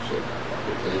Macedonian,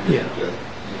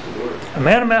 A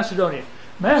man of Macedonia.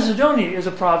 Macedonia is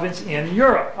a province in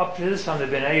Europe. Up to this time they've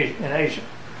been in Asia.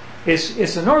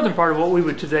 It's the northern part of what we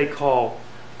would today call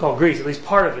Greece. At least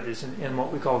part of it is in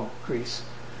what we call Greece.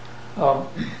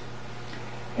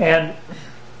 And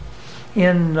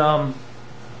in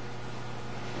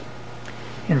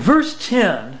verse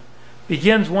 10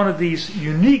 begins one of these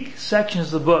unique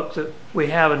sections of the book that we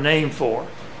have a name for.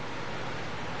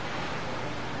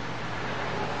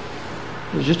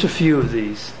 There's just a few of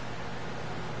these.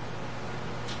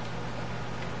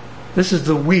 This is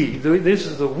the we. This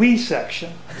is the we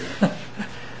section.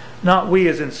 Not we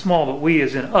as in small, but we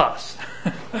as in us.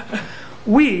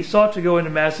 We sought to go into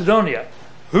Macedonia.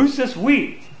 Who's this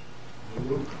we?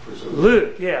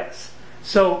 Luke, yes.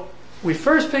 So we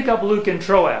first pick up Luke in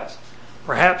Troas.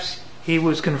 Perhaps he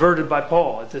was converted by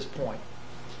Paul at this point.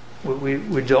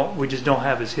 We just don't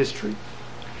have his history.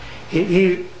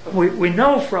 We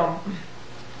know from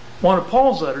one of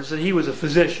Paul's letters that he was a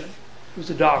physician. He was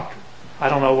a doctor. I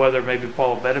don't know whether maybe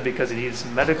Paul better because he needed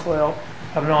some medical help.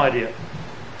 I have no idea.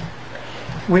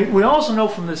 We also know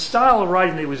from the style of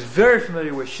writing that he was very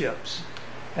familiar with ships.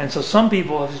 And so some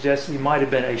people have suggested he might have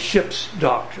been a ship's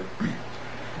doctor.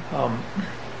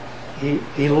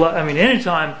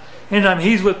 Anytime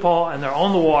he's with Paul and they're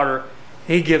on the water,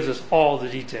 he gives us all the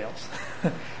details.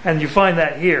 And you find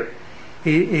that here.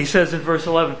 He says in verse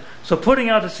 11, so putting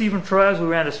out to sea from Troas, we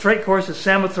ran a straight course to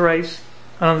Samothrace,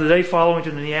 and on the day following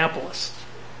to Neapolis.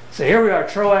 So here we are,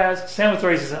 Troas.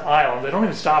 Samothrace is an island. They don't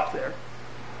even stop there.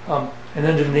 And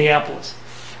then to Neapolis.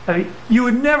 I mean, you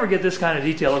would never get this kind of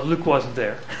detail if Luke wasn't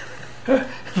there.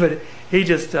 But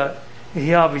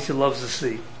he obviously loves the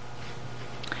sea.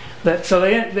 So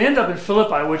they end up in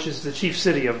Philippi, which is the chief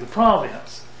city of the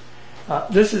province.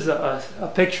 This is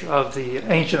a picture of the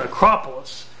ancient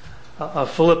Acropolis of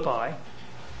Philippi.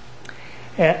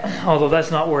 And, although that's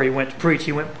not where he went to preach.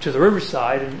 He went to the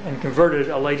riverside and converted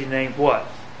a lady named what?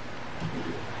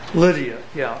 Lydia,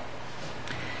 yeah.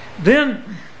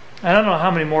 Then, I don't know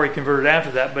how many more he converted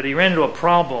after that, but he ran into a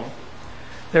problem.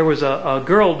 There was a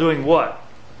girl doing what?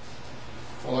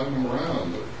 Following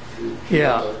around.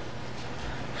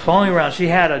 Following around. She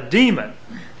had a demon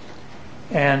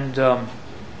and a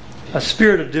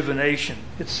spirit of divination,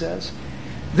 it says.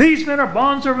 These men are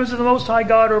bondservants of the Most High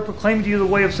God who are proclaiming to you the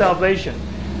way of salvation.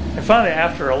 And finally,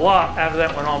 after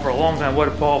that went on for a long time, what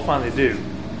did Paul finally do?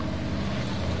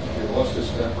 He lost his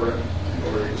temper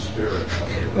or his spirit.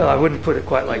 Well, I wouldn't put it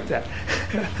quite like that.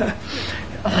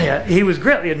 Yeah, he was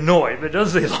greatly annoyed, but it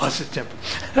doesn't say he lost his temper.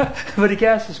 But he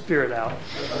cast the spirit out. I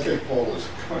think Paul was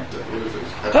trying to lose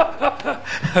his temper.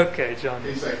 Okay, John.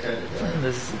 He's that kind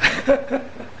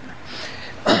of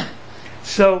guy.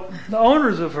 So the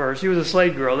owners of her, she was a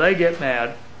slave girl, they get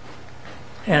mad.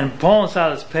 And Paul and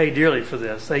Silas pay dearly for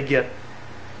this. They get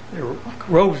their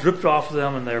robes ripped off of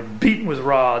them and they're beaten with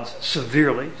rods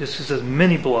severely, just as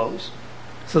many blows.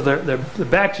 So their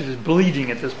backs are just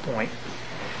bleeding at this point.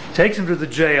 Takes them to the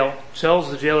jail,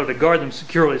 tells the jailer to guard them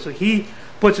securely. So he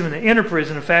puts them in the inner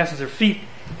prison and fastens their feet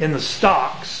in the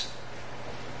stocks.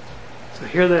 So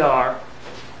here they are.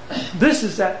 This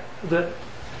is the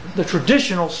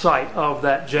traditional site of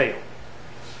that jail.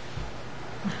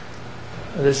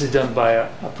 This is done by a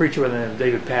preacher by the name of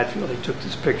David Padfield. He took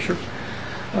this picture.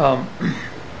 I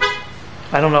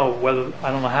don't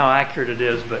know how accurate it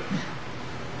is, but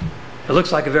it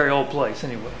looks like a very old place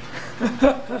anyway.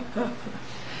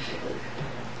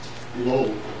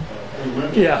 Low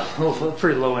entry. Yeah,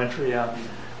 pretty low entry. Yeah.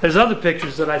 There's other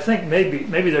pictures that I think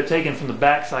maybe they're taken from the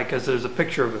backside because there's a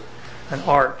picture of an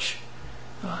arch,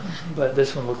 but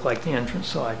this one looked like the entrance,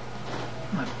 so I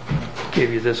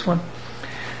gave you this one.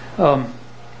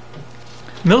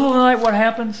 Middle of the night, what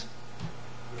happens?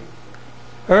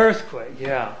 Earthquake.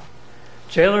 Yeah.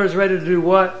 Jailer is ready to do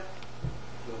what?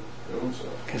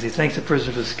 Because he thinks the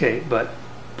prisoners escaped, but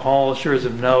Paul assures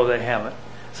him no, they haven't.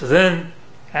 So then,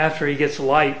 after he gets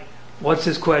light, what's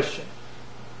his question?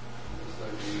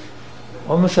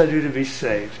 What must I do to be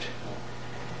saved?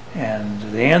 And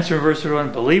the answer in verse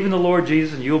 1, believe in the Lord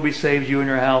Jesus and you will be saved, you and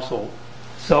your household.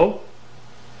 So,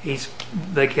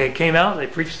 they came out, they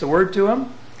preached the word to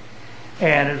him.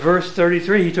 And in verse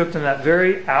 33, he took them that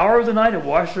very hour of the night and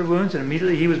washed their wounds, and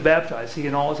immediately he was baptized, he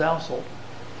and all his household.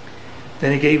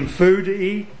 Then he gave them food to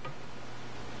eat.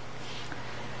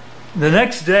 The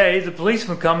next day, the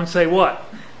policemen come and say, what?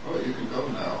 Oh, you can go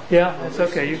now. Yeah, that's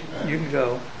okay. You can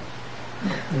go.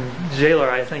 And the jailer,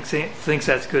 I think, thinks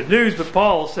that's good news, but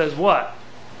Paul says what?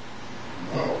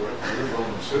 Oh, you're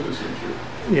Roman citizens.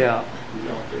 Yeah.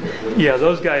 Yeah,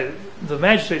 those guys, the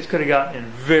magistrates could have gotten in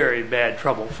very bad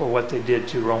trouble for what they did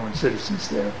to Roman citizens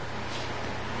there.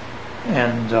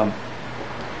 And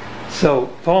so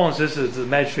Paul insisted that the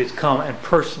magistrates come and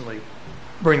personally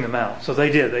bring them out. So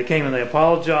they did. They came and they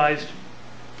apologized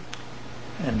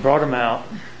and brought them out.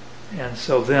 And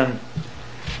so then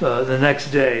the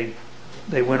next day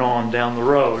they went on down the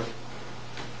road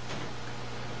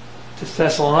to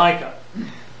Thessalonica.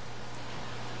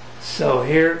 So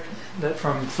here, that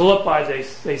from Philippi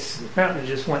they apparently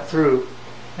just went through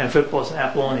Amphipolis and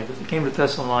Apollonia, but they came to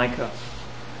Thessalonica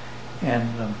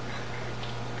and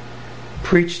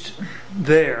preached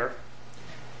there.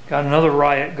 Got another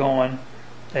riot going.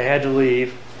 They had to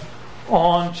leave.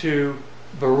 On to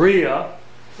Berea,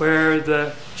 where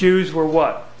the Jews were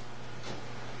what?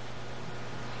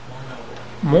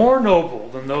 More noble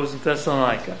than those in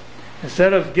Thessalonica.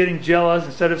 Instead of getting jealous,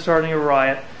 instead of starting a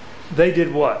riot, they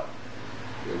did what?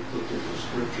 They looked at the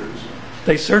scriptures.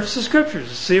 They searched the scriptures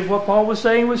to see if what Paul was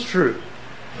saying was true.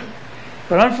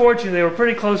 But unfortunately, they were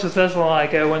pretty close to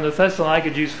Thessalonica. When the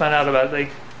Thessalonica Jews found out about it, they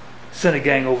sent a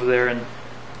gang over there and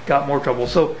got more trouble.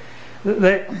 So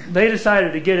they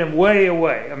decided to get him way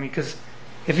away. I mean, because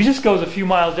if he just goes a few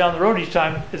miles down the road each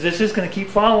time, this is going to keep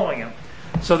following him.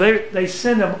 So they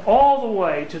send him all the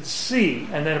way to the sea,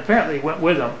 and then apparently went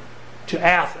with him to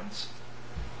Athens.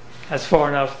 That's far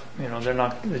enough,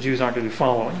 the Jews aren't going to be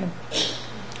following him.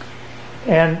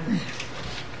 And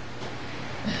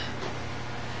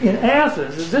in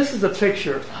Athens, this is a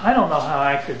picture, I don't know how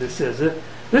accurate this is.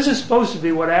 This is supposed to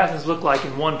be what Athens looked like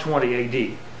in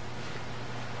 120 AD.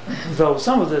 Though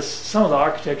some of the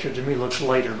architecture to me looks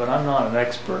later, but I'm not an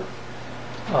expert.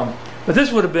 But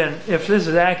this would have been, if this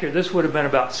is accurate, this would have been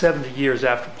about 70 years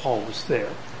after Paul was there.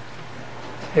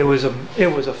 It was a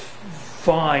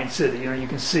fine city. You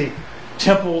can see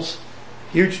temples,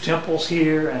 huge temples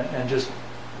here, and just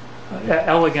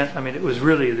elegant. I mean, it was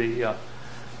really the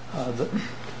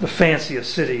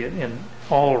fanciest city in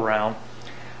all around.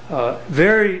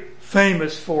 Very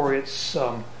famous for its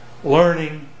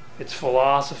learning, its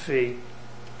philosophy.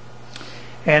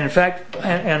 And in fact,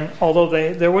 and although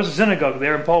there was a synagogue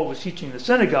there, and Paul was teaching in the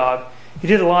synagogue, he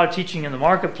did a lot of teaching in the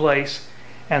marketplace,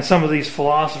 and some of these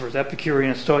philosophers, Epicurean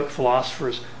and Stoic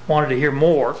philosophers, wanted to hear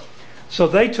more. So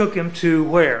they took him to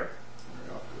where?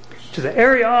 To the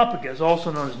Areopagus,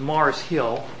 also known as Mars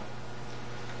Hill.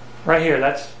 right here,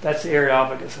 that's the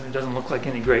Areopagus, and it doesn't look like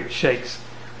any great shakes.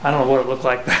 I don't know what it looked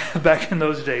like back in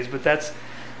those days, but that's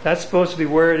supposed to be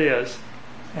where it is,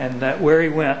 and that where he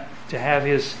went to have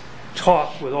his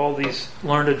talk with all these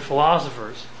learned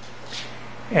philosophers.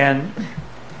 And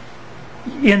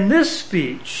in this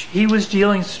speech, he was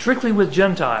dealing strictly with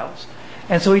Gentiles.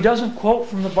 And so he doesn't quote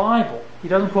from the Bible. He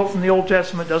doesn't quote from the Old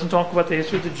Testament, doesn't talk about the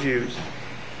history of the Jews.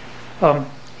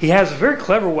 He has a very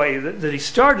clever way that he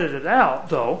started it out,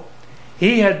 though.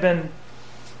 He had been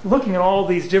looking at all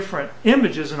these different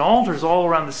images and altars all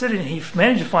around the city, and he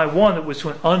managed to find one that was to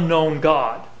an unknown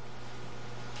God.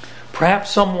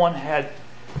 Perhaps someone had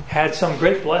some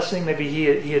great blessing. Maybe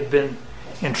he had been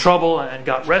in trouble and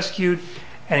got rescued,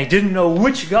 and he didn't know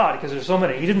which God, because there's so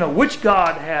many. He didn't know which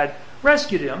God had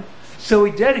rescued him, so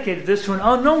he dedicated this to an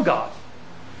unknown God.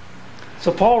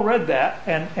 So Paul read that,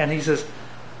 and he says,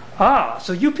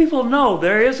 so you people know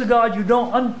there is a God you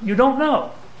don't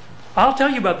know. I'll tell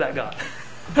you about that God.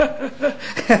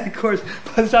 And of course,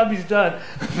 by the time he's done,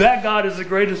 that God is the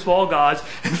greatest of all gods.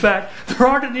 In fact, there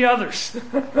aren't any others.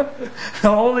 The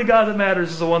only God that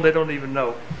matters is the one they don't even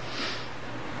know.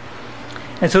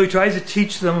 And so he tries to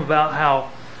teach them about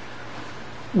how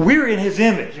we're in his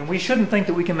image, and we shouldn't think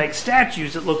that we can make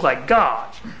statues that look like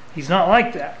God. He's not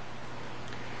like that.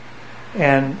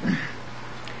 And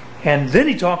then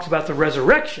he talks about the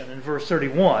resurrection in verse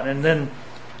 31. And then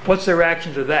what's their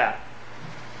reaction to that?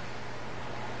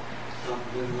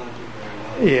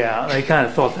 Yeah, they kind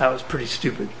of thought that was pretty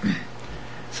stupid.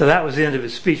 So that was the end of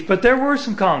his speech. But there were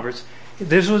some converts.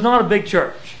 This was not a big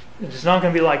church. It's not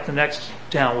going to be like the next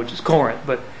town, which is Corinth,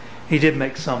 but he did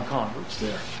make some converts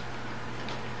there.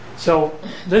 So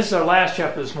this is our last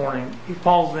chapter this morning.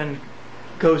 Paul then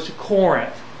goes to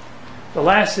Corinth, the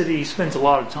last city he spends a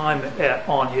lot of time at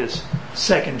on his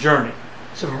second journey.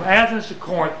 So from Athens to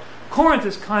Corinth. Corinth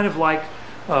is kind of like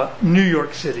New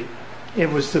York City. It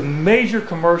was the major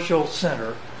commercial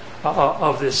center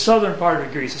of this southern part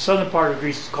of Greece. The southern part of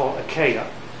Greece is called Achaia.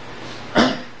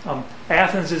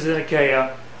 Athens is in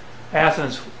Achaia.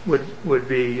 Athens would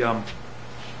be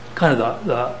kind of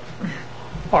the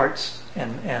arts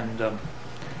and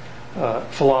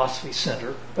philosophy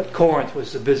center, but Corinth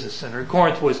was the business center.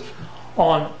 Corinth was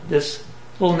on this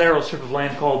little narrow strip of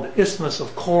land called the Isthmus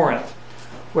of Corinth,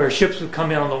 where ships would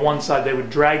come in on the one side, they would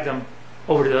drag them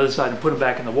over to the other side and put them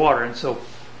back in the water. And so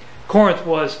Corinth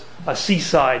was a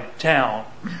seaside town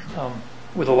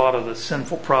with a lot of the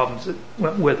sinful problems that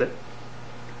went with it.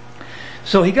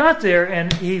 So he got there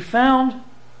and he found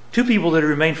two people that he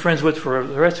remained friends with for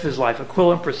the rest of his life,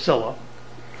 Aquila and Priscilla.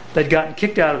 They'd gotten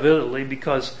kicked out of Italy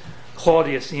because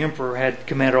Claudius, the emperor, had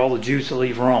commanded all the Jews to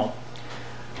leave Rome.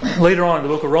 Later on in the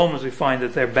book of Romans, we find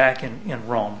that they're back in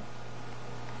Rome.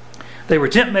 They were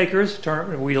tent makers.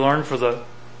 We learned for the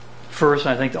first,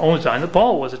 and I think the only time, that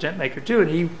Paul was a tent maker too, and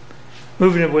he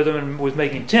moved in with them and was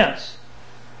making tents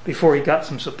before he got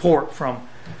some support from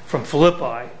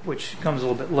Philippi, which comes a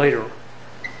little bit later.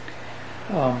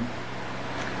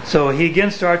 So he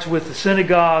again starts with the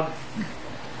synagogue.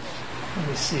 Let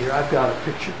me see here. I've got a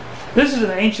picture. This is an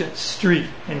ancient street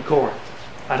in Corinth.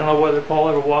 I don't know whether Paul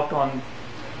ever walked on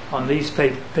these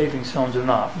paving stones or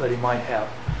not, but he might have.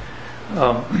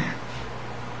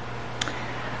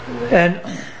 And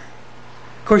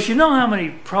of course, you know how many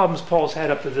problems Paul's had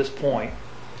up to this point.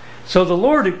 So the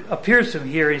Lord appears to him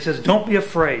here. And he says, "Don't be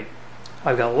afraid.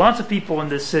 I've got lots of people in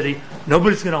this city.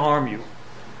 Nobody's going to harm you."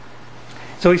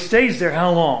 So he stays there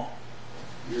how long?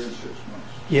 A year and 6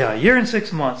 months. Yeah, a year and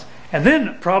 6 months. And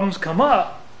then problems come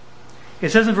up. It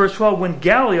says in verse 12, when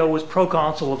Gallio was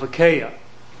proconsul of Achaia.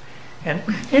 And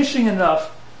interesting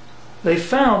enough, they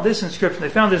found this inscription. They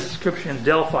found this inscription in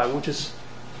Delphi, which is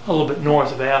a little bit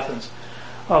north of Athens.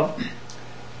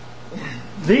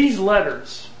 These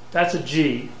letters, that's a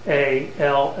G,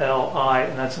 A-L-L-I,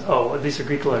 and that's an O. These are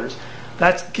Greek letters.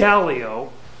 That's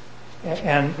Gallio,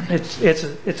 and it's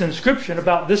an inscription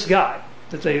about this guy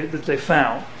that they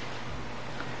found.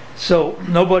 So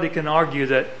nobody can argue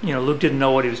that Luke didn't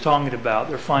know what he was talking about.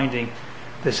 They're finding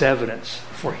this evidence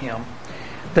for him.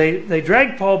 They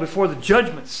dragged Paul before the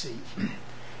judgment seat,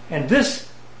 and this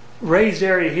raised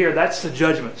area here, that's the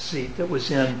judgment seat that was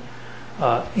in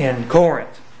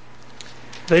Corinth.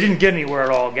 They didn't get anywhere at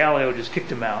all. Gallio just kicked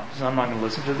him out. So I'm not going to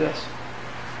listen to this.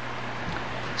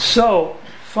 So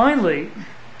finally,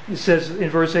 it says in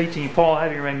verse 18, Paul,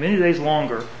 having remained many days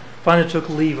longer, finally took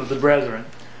leave of the brethren.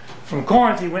 From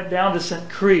Corinth, he went down to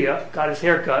Cenchrea, got his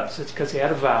hair cut because he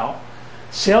had a vow,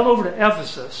 sailed over to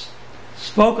Ephesus,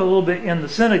 spoke a little bit in the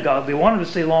synagogue. They wanted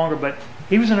to stay longer, but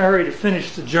he was in a hurry to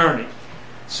finish the journey.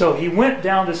 So he went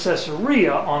down to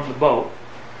Caesarea on the boat.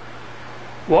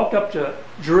 walked up to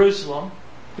Jerusalem,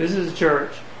 visited the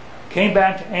church, came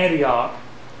back to Antioch,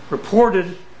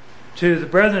 reported to the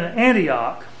brethren at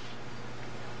Antioch,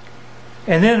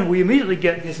 and then we immediately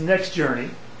get his next journey.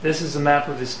 This is the map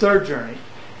of his third journey,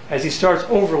 as he starts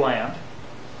overland.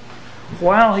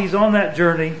 While he's on that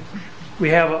journey, we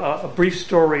have a brief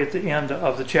story at the end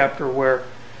of the chapter where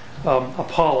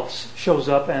Apollos shows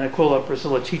up and Aquila and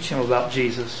Priscilla teach him about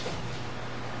Jesus.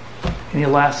 Any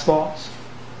last thoughts?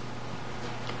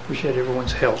 Appreciate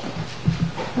everyone's help.